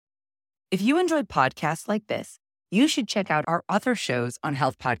If you enjoy podcasts like this, you should check out our other shows on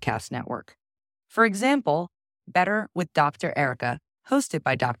Health Podcast Network. For example, Better with Dr. Erica, hosted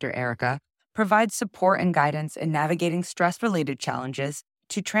by Dr. Erica, provides support and guidance in navigating stress-related challenges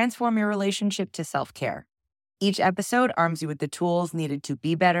to transform your relationship to self-care. Each episode arms you with the tools needed to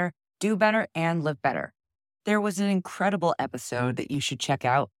be better, do better, and live better. There was an incredible episode that you should check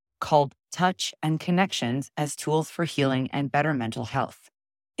out called Touch and Connections as Tools for Healing and Better Mental Health.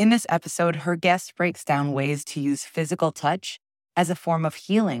 In this episode, her guest breaks down ways to use physical touch as a form of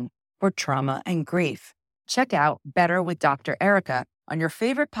healing for trauma and grief. Check out Better with Dr. Erica on your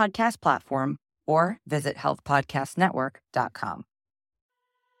favorite podcast platform or visit healthpodcastnetwork.com.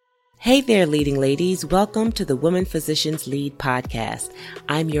 Hey there, leading ladies. Welcome to the Women Physicians Lead podcast.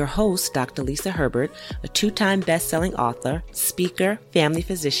 I'm your host, Dr. Lisa Herbert, a two-time best-selling author, speaker, family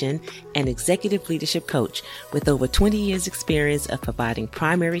physician, and executive leadership coach with over 20 years experience of providing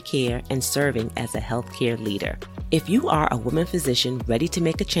primary care and serving as a healthcare leader. If you are a woman physician ready to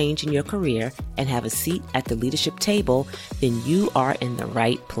make a change in your career and have a seat at the leadership table, then you are in the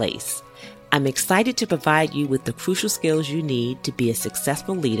right place. I'm excited to provide you with the crucial skills you need to be a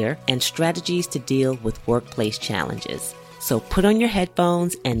successful leader and strategies to deal with workplace challenges. So put on your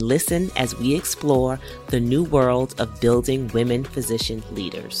headphones and listen as we explore the new world of building women physician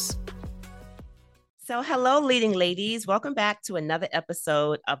leaders. So hello, leading ladies. Welcome back to another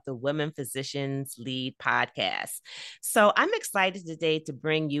episode of the Women Physicians Lead podcast. So I'm excited today to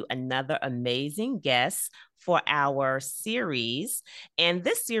bring you another amazing guest for our series. And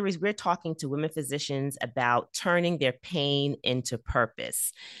this series, we're talking to women physicians about turning their pain into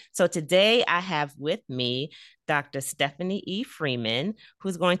purpose. So today I have with me Dr. Stephanie E. Freeman,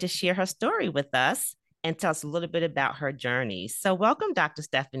 who's going to share her story with us and tell us a little bit about her journey. So welcome, Dr.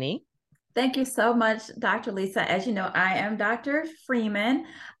 Stephanie. Thank you so much, Dr. Lisa. As you know, I am Dr. Freeman.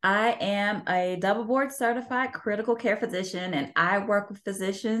 I am a double board certified critical care physician, and I work with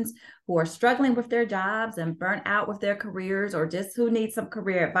physicians who are struggling with their jobs and burnt out with their careers or just who need some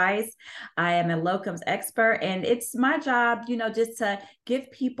career advice. I am a locums expert, and it's my job, just to give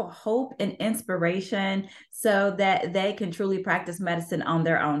people hope and inspiration so that they can truly practice medicine on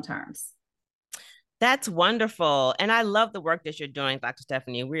their own terms. That's wonderful. And I love the work that you're doing, Dr.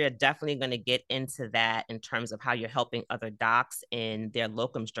 Stephanie. We are definitely going to get into that in terms of how you're helping other docs in their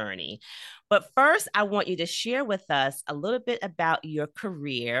locums journey. But first, I want you to share with us a little bit about your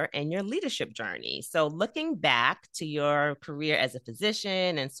career and your leadership journey. So looking back to your career as a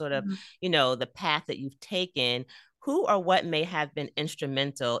physician and sort of, the path that you've taken, who or what may have been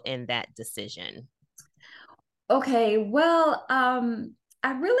instrumental in that decision? Okay, well,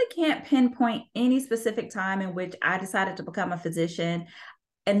 I really can't pinpoint any specific time in which I decided to become a physician.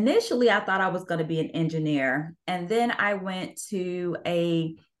 Initially, I thought I was going to be an engineer. And then I went to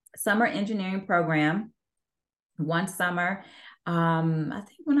a summer engineering program one summer, I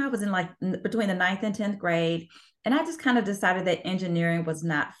think when I was in between the 9th and 10th grade. And I just kind of decided that engineering was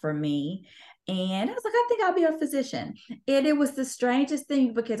not for me. And I was like, I think I'll be a physician. And it was the strangest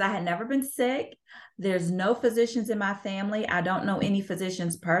thing because I had never been sick. There's no physicians in my family. I don't know any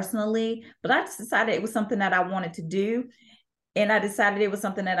physicians personally, but I just decided it was something that I wanted to do. And I decided it was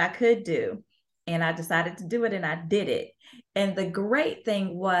something that I could do. And I decided to do it and I did it. And the great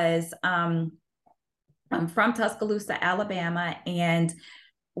thing was I'm from Tuscaloosa, Alabama, and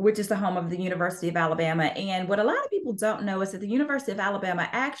which is the home of the University of Alabama. And what a lot of people don't know is that the University of Alabama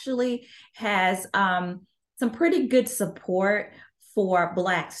actually has some pretty good support for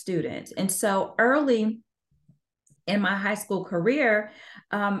Black students. And so early in my high school career,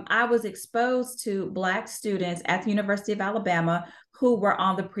 I was exposed to Black students at the University of Alabama who were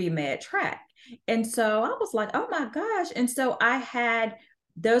on the pre-med track. And so I was like, oh my gosh. And so I had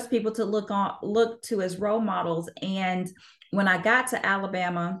those people to look to as role models. And when I got to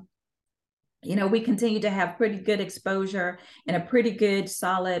Alabama, we continued to have pretty good exposure and a pretty good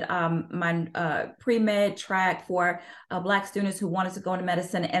solid pre-med track for Black students who wanted to go into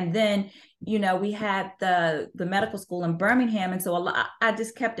medicine. And then, we had the medical school in Birmingham. And so I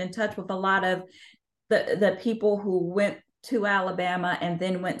just kept in touch with a lot of the people who went to Alabama and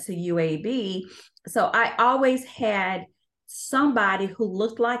then went to UAB. So I always had somebody who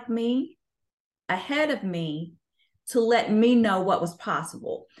looked like me ahead of me to let me know what was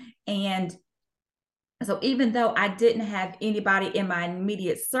possible. And so even though I didn't have anybody in my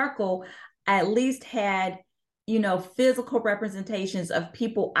immediate circle, I at least had, physical representations of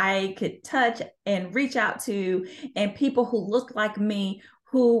people I could touch and reach out to, and people who looked like me,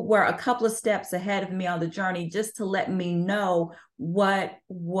 who were a couple of steps ahead of me on the journey, just to let me know what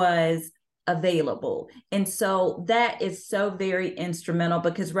was available. And so that is so very instrumental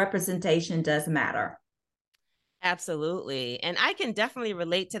because representation does matter. Absolutely. And I can definitely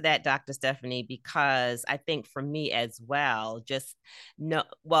relate to that, Dr. Stephanie, because I think for me as well, just no,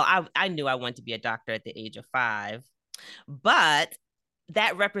 well, I knew I wanted to be a doctor at the age of 5, but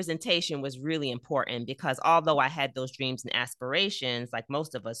that representation was really important because although I had those dreams and aspirations, like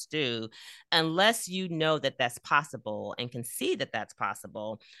most of us do, unless you know that that's possible and can see that that's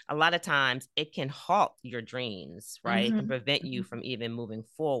possible, a lot of times it can halt your dreams, right? It can prevent you from even moving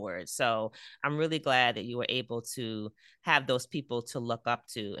forward. So I'm really glad that you were able to have those people to look up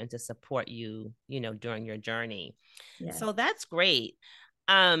to and to support you, during your journey. Yes. So that's great.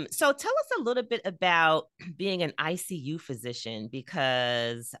 So tell us a little bit about being an ICU physician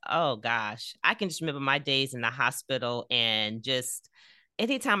because, oh gosh, I can just remember my days in the hospital and just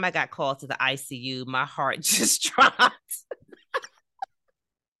anytime I got called to the ICU, my heart just dropped.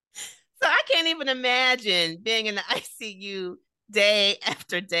 So I can't even imagine being in the ICU day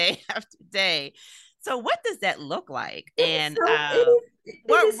after day after day. So what does that look like? And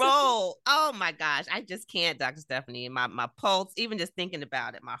what role? Oh my gosh, I just can't, Dr. Stephanie. My pulse, even just thinking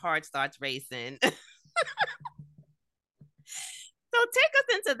about it, my heart starts racing. So take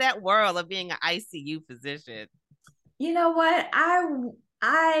us into that world of being an ICU physician. You know what?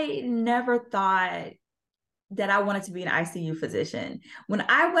 I never thought that I wanted to be an ICU physician. When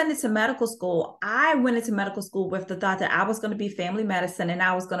I went into medical school, I went into medical school with the thought that I was going to be family medicine and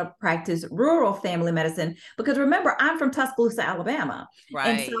I was going to practice rural family medicine. Because remember, I'm from Tuscaloosa, Alabama. Right.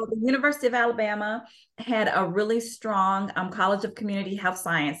 And so the University of Alabama had a really strong College of Community Health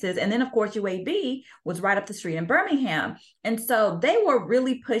Sciences. And then, of course, UAB was right up the street in Birmingham. And so they were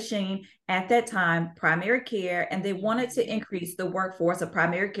really pushing at that time primary care, and they wanted to increase the workforce of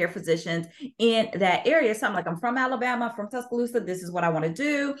primary care physicians in that area. So I'm like, I'm from Alabama, from Tuscaloosa. This is what I want to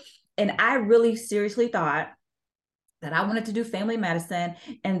do. And I really seriously thought that I wanted to do family medicine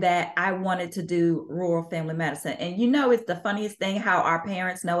and that I wanted to do rural family medicine. And it's the funniest thing how our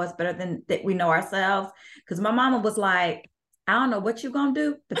parents know us better than that we know ourselves. Because my mama was like, I don't know what you're going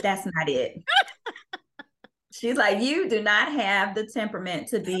to do, but that's not it. She's like, you do not have the temperament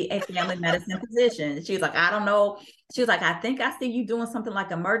to be a family medicine physician. She's like, I don't know. She was like, I think I see you doing something like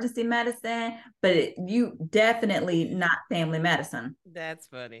emergency medicine, but you definitely not family medicine. That's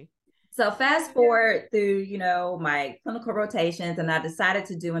funny. So fast forward through, my clinical rotations, and I decided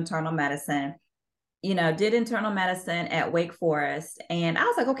to do internal medicine. Did internal medicine at Wake Forest. And I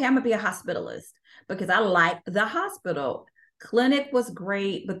was like, okay, I'm going to be a hospitalist because I like the hospital. Clinic was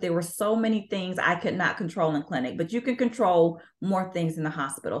great, but there were so many things I could not control in clinic, but you can control more things in the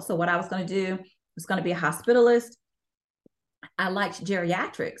hospital. So what I was going to do was going to be a hospitalist. I liked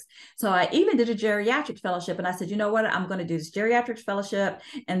geriatrics. So I even did a geriatric fellowship, and I said, you know what, I'm going to do this geriatrics fellowship,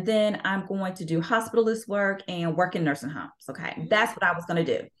 and then I'm going to do hospitalist work and work in nursing homes. Okay. That's what I was going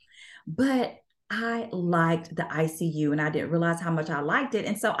to do. But I liked the ICU and I didn't realize how much I liked it.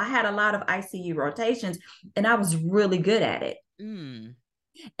 And so I had a lot of ICU rotations and I was really good at it.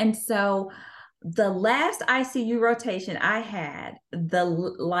 And so the last ICU rotation I had,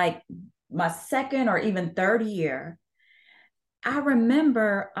 my second or even third year, I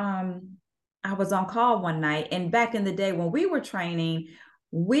remember I was on call one night, and back in the day when we were training,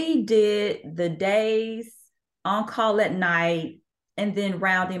 we did the days on call at night and then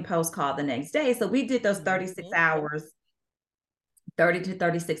rounding post call the next day. So we did those 36 hours, 30 to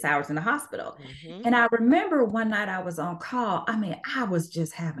 36 hours in the hospital. And I remember one night I was on call. I mean, I was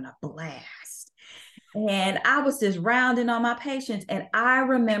just having a blast. And I was just rounding on my patients. And I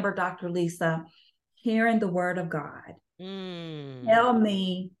remember, Dr. Lisa, hearing the word of God tell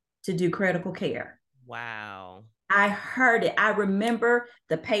me to do critical care. Wow. I heard it. I remember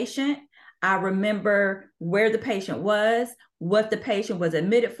the patient. I remember where the patient was, what the patient was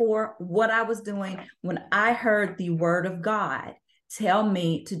admitted for, what I was doing when I heard the word of God tell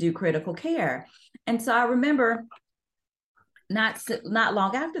me to do critical care. And so I remember not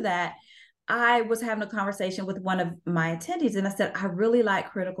long after that, I was having a conversation with one of my attendees, and I said, I really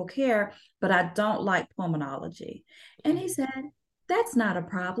like critical care, but I don't like pulmonology. And he said, that's not a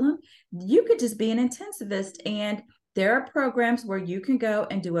problem. You could just be an intensivist, and there are programs where you can go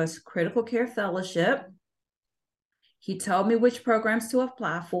and do a critical care fellowship. He told me which programs to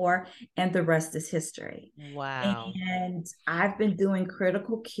apply for, and the rest is history. Wow. And I've been doing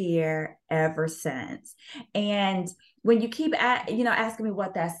critical care ever since. And when you keep asking me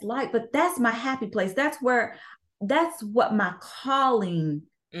what that's like, but that's my happy place. That's what my calling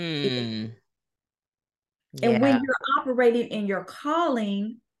is. Yeah. And when you're operating in your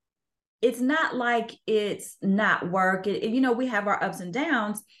calling, it's not like it's not work. We have our ups and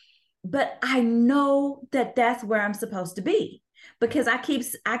downs, but I know that that's where I'm supposed to be, because I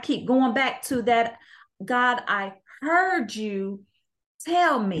keep going back to that. God, I heard you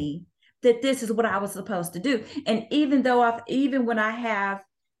tell me that this is what I was supposed to do. And even when I have,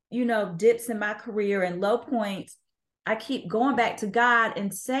 dips in my career and low points, I keep going back to God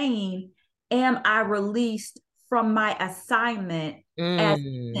and saying, am I released from my assignment as a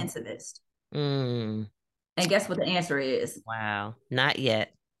intensivist? And guess what the answer is? Wow. Not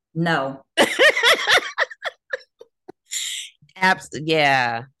yet. No. Absolutely.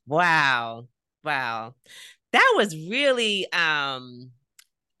 Yeah. Wow. That was really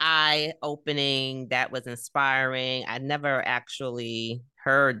eye-opening. That was inspiring. I never actually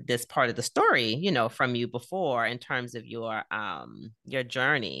heard this part of the story, from you before in terms of your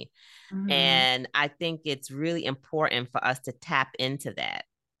journey. Mm-hmm. And I think it's really important for us to tap into that,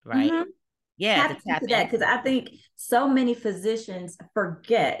 right? Mm-hmm. Yeah, tap into that, because I think so many physicians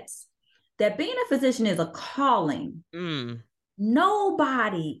forget that being a physician is a calling.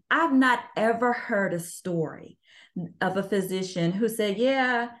 I've not ever heard a story of a physician who said,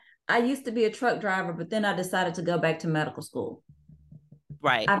 yeah, I used to be a truck driver, but then I decided to go back to medical school.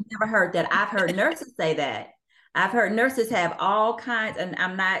 Right. I've never heard that. I've heard nurses say that. I've heard nurses have all kinds, and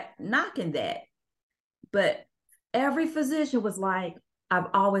I'm not knocking that, but every physician was like, I've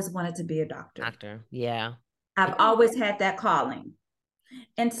always wanted to be a doctor. Yeah. I've always had that calling.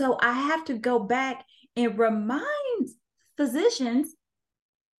 And so I have to go back and remind physicians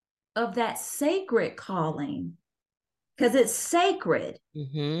of that sacred calling, because it's sacred.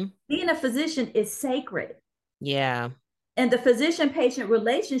 Mm-hmm. Being a physician is sacred. Yeah. And the physician-patient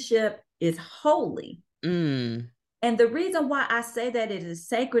relationship is holy. And the reason why I say that it is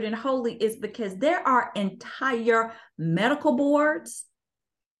sacred and holy is because there are entire medical boards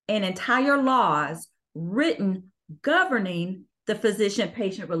and entire laws written governing the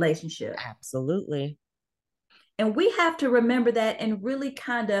physician-patient relationship. Absolutely. And we have to remember that and really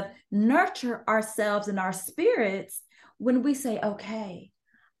kind of nurture ourselves and our spirits when we say, okay,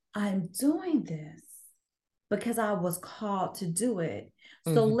 I'm doing this because I was called to do it.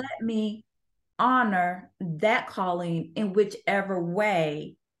 So let me honor that calling in whichever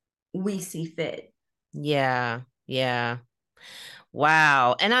way we see fit. Yeah.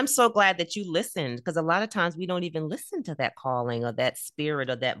 Wow. And I'm so glad that you listened, because a lot of times we don't even listen to that calling or that spirit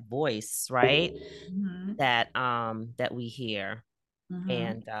or that voice, right? Mm-hmm. That we hear. Mm-hmm.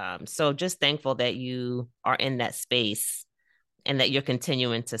 And so just thankful that you are in that space and that you're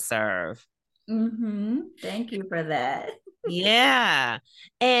continuing to serve. Mm-hmm. Thank you for that. Yeah.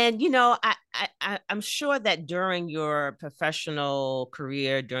 And, I'm sure that during your professional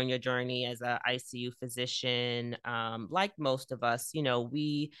career, during your journey as an ICU physician, like most of us,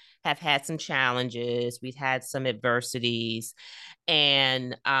 we have had some challenges, we've had some adversities.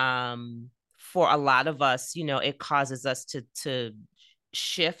 And for a lot of us, it causes us to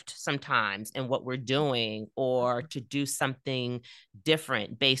shift sometimes in what we're doing, or to do something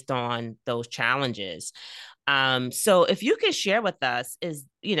different based on those challenges. So if you can share with us,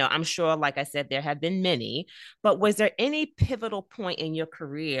 I'm sure, like I said, there have been many, but was there any pivotal point in your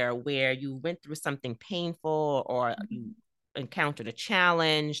career where you went through something painful, or you encountered a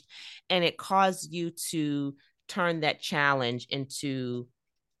challenge and it caused you to turn that challenge into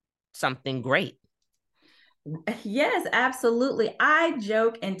something great? Yes, absolutely. I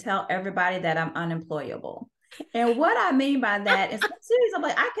joke and tell everybody that I'm unemployable. And what I mean by that is, seriously, I'm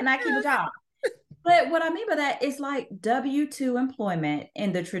like, I cannot keep a job. But what I mean by that is like W-2 employment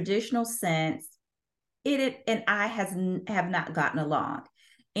in the traditional sense, it and I have not gotten along.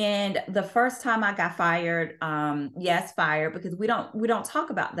 And the first time I got fired, fired, because we don't talk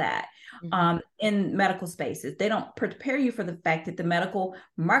about that in medical spaces. They don't prepare you for the fact that the medical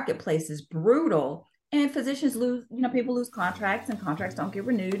marketplace is brutal, and physicians lose, people lose contracts, and contracts don't get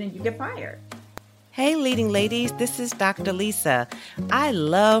renewed, and you get fired. Hey, leading ladies, this is Dr. Lisa. I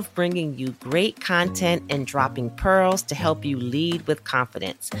love bringing you great content and dropping pearls to help you lead with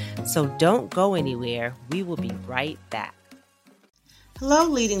confidence. So don't go anywhere. We will be right back. Hello,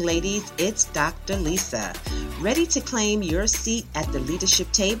 leading ladies. It's Dr. Lisa. Ready to claim your seat at the leadership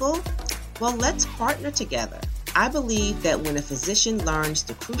table? Well, let's partner together. I believe that when a physician learns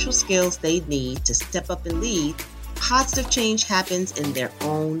the crucial skills they need to step up and lead, positive change happens in their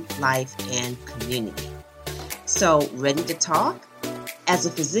own life and community. So, ready to talk? As a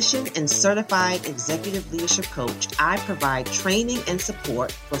physician and certified executive leadership coach, I provide training and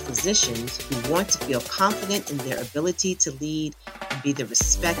support for physicians who want to feel confident in their ability to lead and be the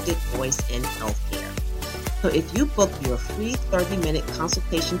respected voice in healthcare. So if you book your free 30-minute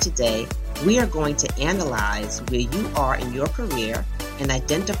consultation today, we are going to analyze where you are in your career and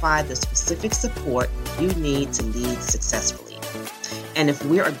identify the specific support you need to lead successfully. And if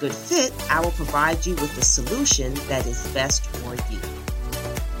we're a good fit, I will provide you with the solution that is best for you.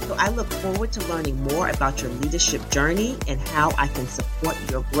 So I look forward to learning more about your leadership journey and how I can support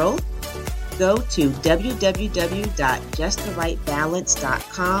your growth. Go to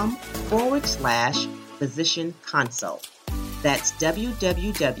www.justtherightbalance.com/physician consult. That's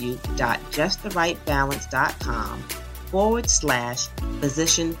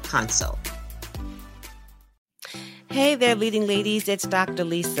www.justtherightbalance.com/physician consult. Hey there, leading ladies. It's Dr.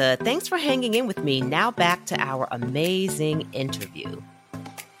 Lisa. Thanks for hanging in with me. Now back to our amazing interview.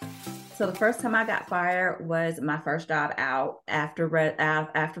 So the first time I got fired was my first job out after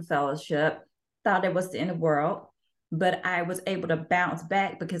fellowship. Thought it was the end of the world, but I was able to bounce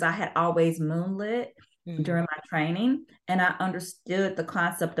back because I had always moonlit during my training, and I understood the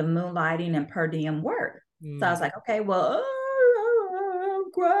concept of moonlighting and per diem work. So I was like, okay, well,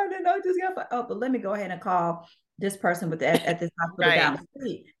 I'm grinding. I just got fired. Oh, but let me go ahead and call this person at this hospital down the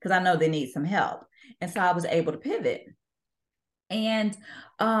street because I know they need some help. And so I was able to pivot. And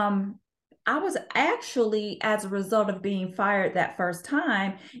I was actually, as a result of being fired that first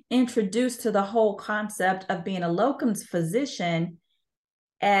time, introduced to the whole concept of being a locums physician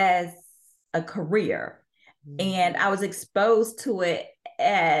as a career. And I was exposed to it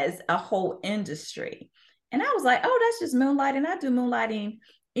as a whole industry. And I was like, oh, that's just moonlighting. I do moonlighting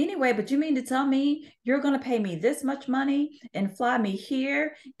anyway, but you mean to tell me you're going to pay me this much money and fly me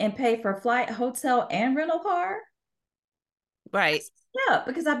here and pay for flight, hotel, and rental car? Right. Yeah,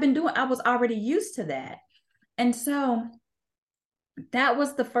 because I was already used to that. And so that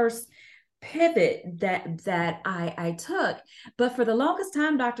was the first pivot that I took. But for the longest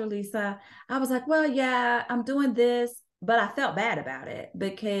time, Dr. Lisa, I was like, well, yeah, I'm doing this, but I felt bad about it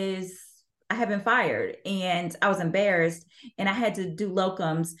because I had been fired and I was embarrassed and I had to do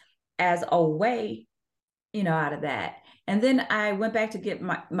locums as a way, out of that. And then I went back to get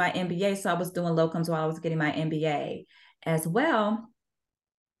my MBA. So I was doing locums while I was getting my MBA as well.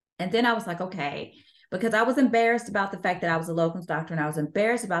 And then I was like, okay, because I was embarrassed about the fact that I was a locums doctor and I was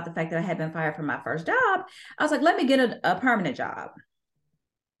embarrassed about the fact that I had been fired from my first job. I was like, let me get a permanent job.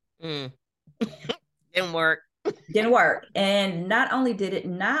 Didn't work. Didn't work. And not only did it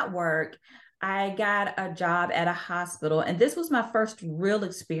not work, I got a job at a hospital. And this was my first real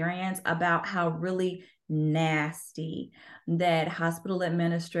experience about how really nasty that hospital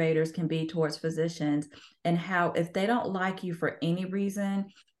administrators can be towards physicians, and how if they don't like you for any reason,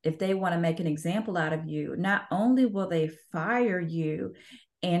 if they want to make an example out of you, not only will they fire you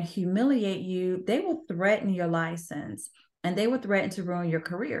and humiliate you, they will threaten your license and they will threaten to ruin your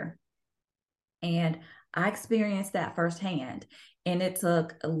career. And I experienced that firsthand. And it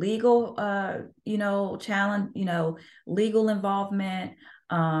took a legal, challenge, legal involvement,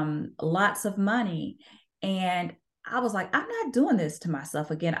 lots of money. And I was like, I'm not doing this to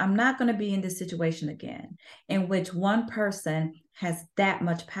myself again. I'm not going to be in this situation again, in which one person has that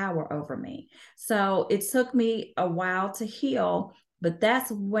much power over me. So it took me a while to heal, but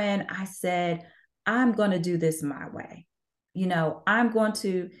that's when I said, I'm going to do this my way. I'm going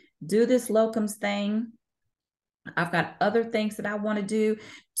to do this locums thing. I've got other things that I want to do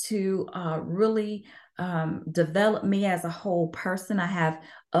to really develop me as a whole person. I have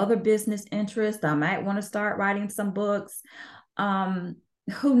other business interests. I might want to start writing some books.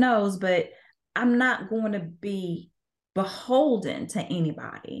 Who knows? But I'm not going to be beholden to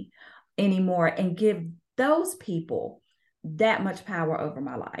anybody anymore and give those people that much power over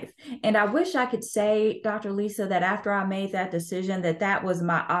my life. And I wish I could say, Dr. Lisa, that after I made that decision, that was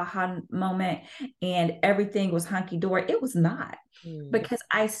my aha moment and everything was hunky-dory. It was not, because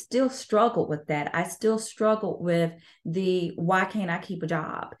I still struggled with that. I still struggled with why can't I keep a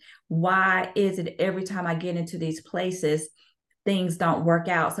job? Why is it every time I get into these places, things don't work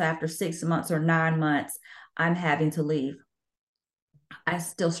out? So after 6 months or 9 months, I'm having to leave. I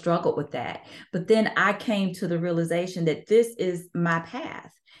still struggled with that. But then I came to the realization that this is my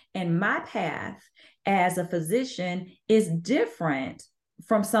path. And my path as a physician is different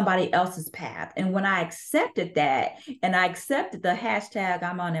from somebody else's path. And when I accepted that, and I accepted the hashtag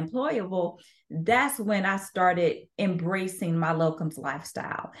I'm unemployable, that's when I started embracing my locums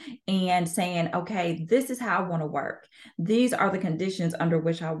lifestyle and saying, okay, this is how I want to work. These are the conditions under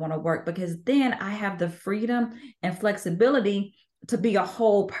which I want to work, because then I have the freedom and flexibility to be a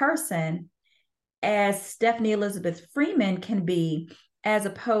whole person, as Stephanie Elizabeth Freeman can be, as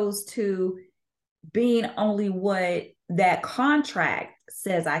opposed to being only what that contract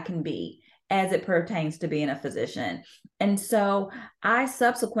says I can be as it pertains to being a physician. And so I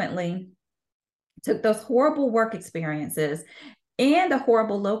subsequently took those horrible work experiences and the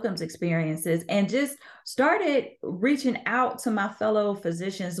horrible locums experiences, and just started reaching out to my fellow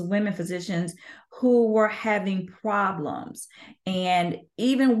physicians, women physicians who were having problems and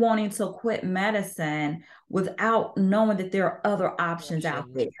even wanting to quit medicine without knowing that there are other options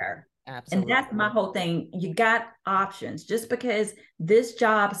out there. Absolutely. And that's my whole thing. You got options. Just because this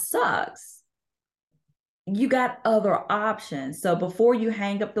job sucks, you got other options. So before you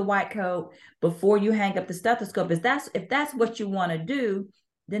hang up the white coat, before you hang up the stethoscope, if that's what you want to do,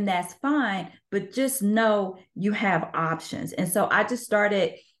 then that's fine. But just know you have options. And so I just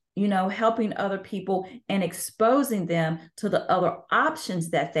started, helping other people and exposing them to the other options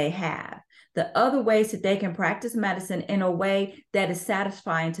that they have, the other ways that they can practice medicine in a way that is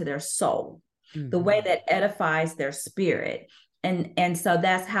satisfying to their soul, the way that edifies their spirit. And so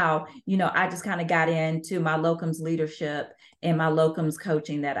that's how, I just kind of got into my locums leadership and my locums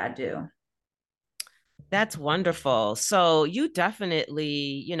coaching that I do. That's wonderful. So you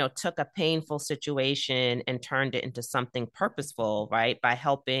definitely, took a painful situation and turned it into something purposeful, right? By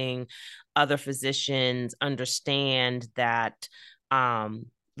helping other physicians understand that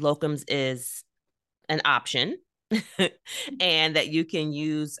locums is an option and that you can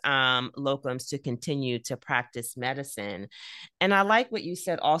use locums to continue to practice medicine. And I like what you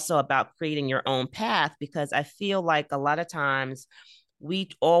said also about creating your own path, because I feel like a lot of times we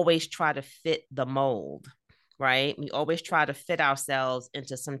always try to fit the mold, right? We always try to fit ourselves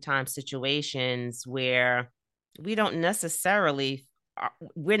into sometimes situations where we don't necessarily,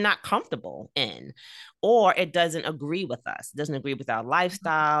 we're not comfortable in, or it doesn't agree with us, doesn't agree with our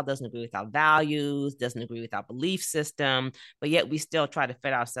lifestyle, doesn't agree with our values, doesn't agree with our belief system, but yet we still try to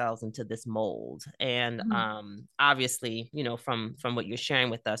fit ourselves into this mold. And obviously, from what you're sharing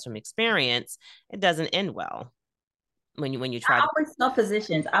with us from experience, it doesn't end well when you try I always tell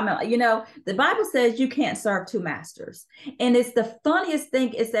physicians, the Bible says you can't serve two masters. And it's the funniest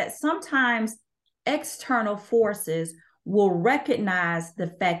thing is that sometimes external forces will recognize the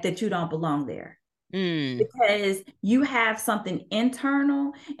fact that you don't belong there. Because you have something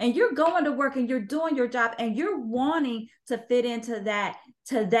internal and you're going to work and you're doing your job and you're wanting to fit into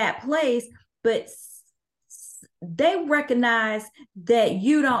that place, but they recognize that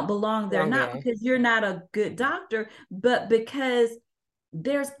you don't belong there, not because you're not a good doctor, but because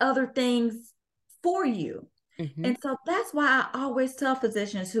there's other things for you. And so that's why I always tell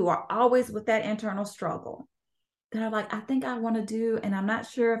physicians who are always with that internal struggle, they're like, I think I want to do, and I'm not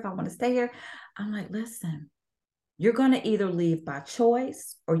sure if I want to stay here. I'm like, listen, you're going to either leave by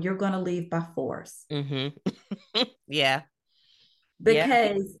choice or you're going to leave by force. Yeah.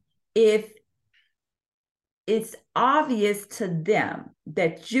 Because if it's obvious to them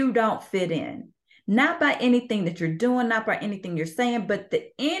that you don't fit in, not by anything that you're doing, not by anything you're saying, but the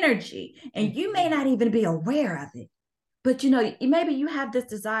energy, and you may not even be aware of it, but maybe you have this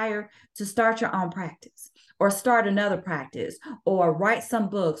desire to start your own practice or start another practice or write some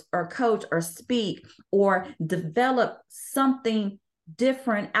books or coach or speak or develop something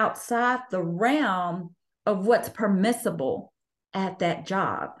different outside the realm of what's permissible at that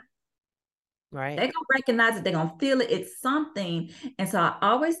job. Right. They're going to recognize it. They're going to feel it. It's something. And so I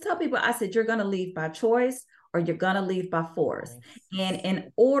always tell people, I said, you're going to leave by choice or you're going to leave by force. And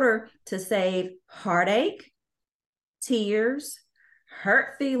in order to save heartache, tears,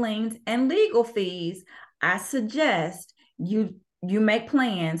 hurt feelings, and legal fees, I suggest you make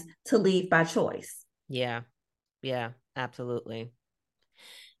plans to leave by choice. Yeah, absolutely.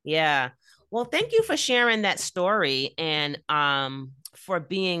 Yeah. Well, thank you for sharing that story and for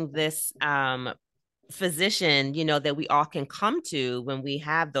being this physician, that we all can come to when we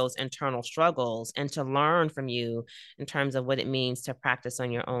have those internal struggles, and to learn from you in terms of what it means to practice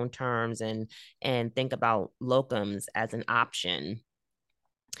on your own terms and think about locums as an option.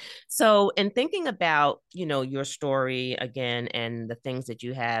 So in thinking about, your story again, and the things that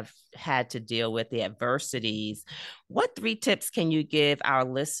you have had to deal with, the adversities, what 3 tips can you give our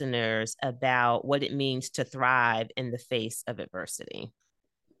listeners about what it means to thrive in the face of adversity?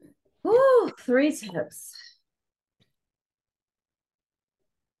 Ooh, 3 tips.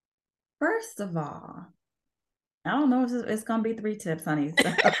 First of all, I don't know if it's going to be 3 tips, honey.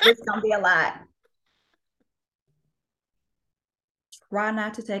 So it's going to be a lot. Try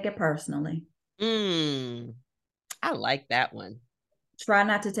not to take it personally. I like that one. Try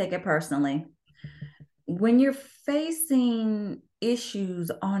not to take it personally. When you're facing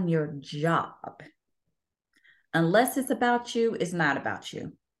issues on your job, unless it's about you, it's not about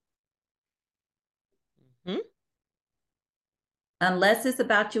you. Unless it's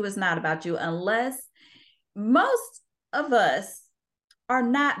about you, it's not about you. Unless most of us are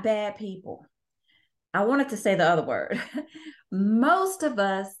not bad people. I wanted to say the other word. most of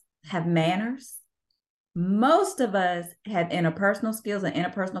us have manners. Most of us have interpersonal skills and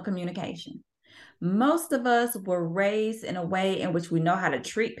interpersonal communication. Most of us were raised in a way in which we know how to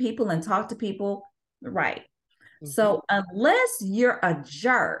treat people and talk to people right. Mm-hmm. So unless you're a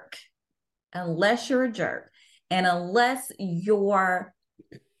jerk, and unless your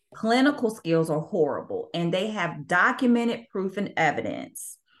clinical skills are horrible and they have documented proof and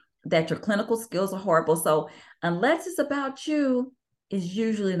evidence that your clinical skills are horrible. So unless it's about you, it's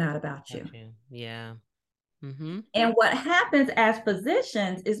usually not about you. Yeah. Mm-hmm. And what happens as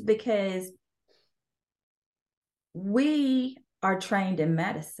physicians is because we are trained in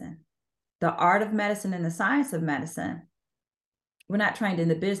medicine, the art of medicine and the science of medicine. We're not trained in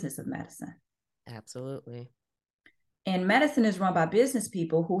the business of medicine. Absolutely. And medicine is run by business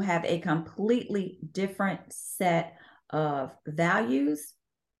people who have a completely different set of values.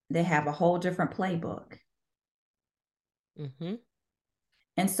 They have a whole different playbook. Mm-hmm.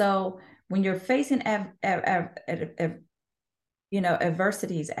 And so when you're facing adversities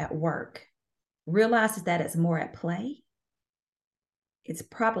at work, realize that it's more at play. It's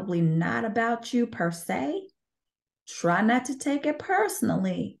probably not about you per se. Try not to take it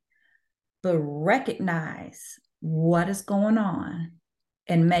personally, but recognize what is going on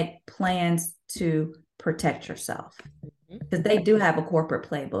and make plans to protect yourself. Because they do have a corporate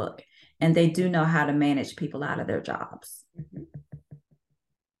playbook and they do know how to manage people out of their jobs.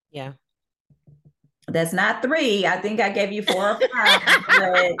 Yeah. That's not 3. I think I gave you 4 or 5.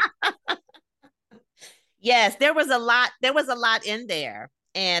 But... Yes, there was a lot in there.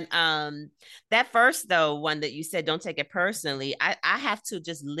 And that first though, one that you said, don't take it personally, I have to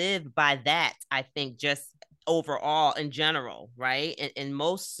just live by that. I think just overall in general, right? In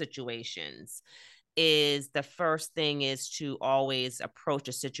most situations, is the first thing is to always approach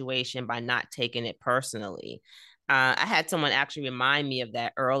a situation by not taking it personally. I had someone actually remind me of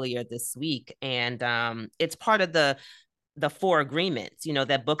that earlier this week, and it's part of the 4 agreements,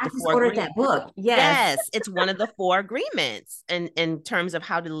 that book. I just ordered that book. Yes, it's one of the 4 agreements in terms of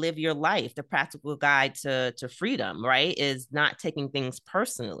how to live your life. The practical guide to freedom, right, is not taking things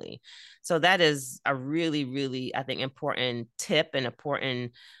personally. So that is a really, really, I think, important tip and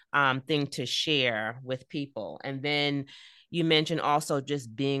important thing to share with people. And then you mentioned also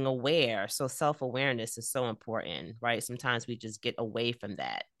just being aware. So self-awareness is so important, right? Sometimes we just get away from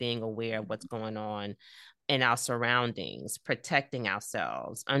that, being aware of what's going on in our surroundings, protecting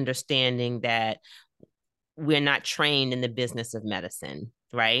ourselves, understanding that we're not trained in the business of medicine,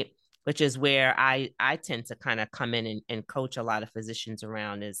 right? Which is where I tend to kind of come in and coach a lot of physicians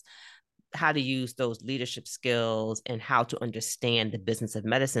around, is how to use those leadership skills and how to understand the business of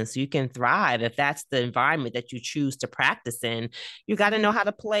medicine so you can thrive. If that's the environment that you choose to practice in, you got to know how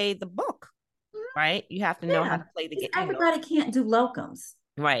to play the book, right? You have to know how to play the game. Everybody can't do locums.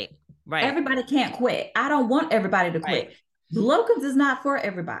 Right. Everybody can't quit. I don't want everybody to quit. Locums is not for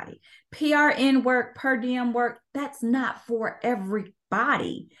everybody. PRN work, per diem work, that's not for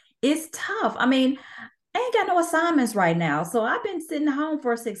everybody. It's tough. I mean, I ain't got no assignments right now. So I've been sitting home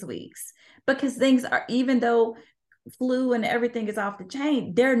for 6 weeks because things are, even though flu and everything is off the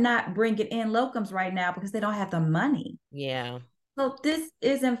chain, they're not bringing in locums right now because they don't have the money. Yeah. So this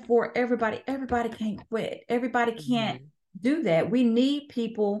isn't for everybody. Everybody can't quit. Everybody can't do that. We need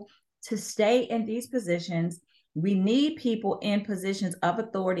people to stay in these positions. We need people in positions of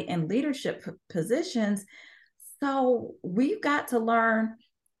authority and leadership positions. So we've got to learn,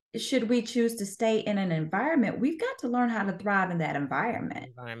 should we choose to stay in an environment, we've got to learn how to thrive in that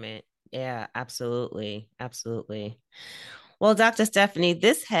environment. Yeah, absolutely. Absolutely. Well, Dr. Stephanie,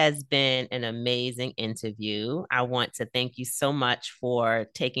 this has been an amazing interview. I want to thank you so much for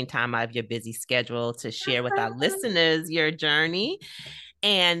taking time out of your busy schedule to share with our listeners your journey.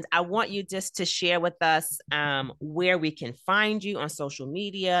 And I want you just to share with us where we can find you on social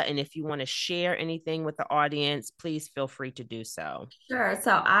media. And if you want to share anything with the audience, please feel free to do so. Sure.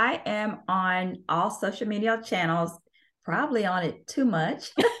 So I am on all social media channels, probably on it too much.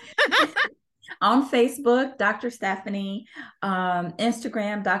 On Facebook, Dr. Stephanie,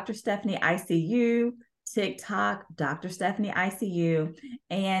 Instagram, Dr. Stephanie ICU, TikTok, Dr. Stephanie ICU,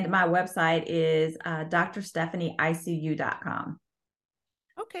 and my website is drstephanieicu.com.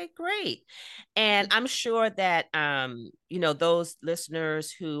 Okay, great. And I'm sure that, those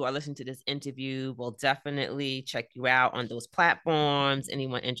listeners who are listening to this interview will definitely check you out on those platforms.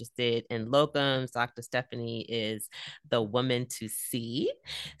 Anyone interested in locums, Dr. Stephanie is the woman to see.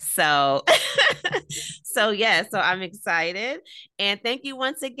 So, so I'm excited. And thank you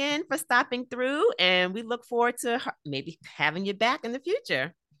once again for stopping through. And we look forward to maybe having you back in the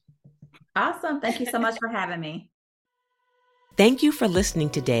future. Awesome. Thank you so much for having me. Thank you for listening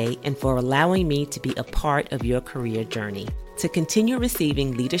today and for allowing me to be a part of your career journey. To continue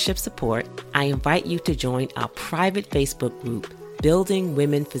receiving leadership support, I invite you to join our private Facebook group, Building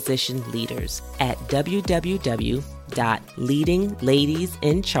Women Physician Leaders, at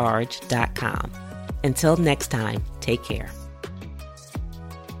www.leadingladiesinCharge.com. Until next time, take care.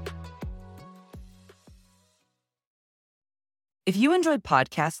 If you enjoyed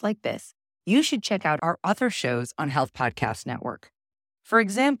podcasts like this, you should check out our other shows on Health Podcast Network. For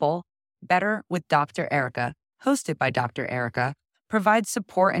example, Better with Dr. Erica, hosted by Dr. Erica, provides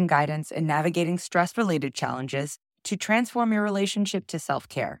support and guidance in navigating stress-related challenges to transform your relationship to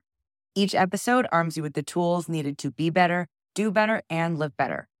self-care. Each episode arms you with the tools needed to be better, do better, and live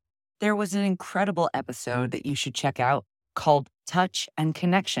better. There was an incredible episode that you should check out called Touch and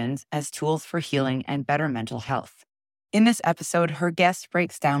Connections as Tools for Healing and Better Mental Health. In this episode, her guest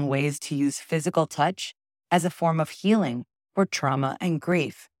breaks down ways to use physical touch as a form of healing for trauma and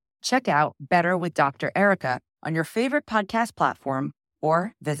grief. Check out Better with Dr. Erica on your favorite podcast platform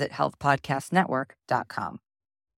or visit healthpodcastnetwork.com.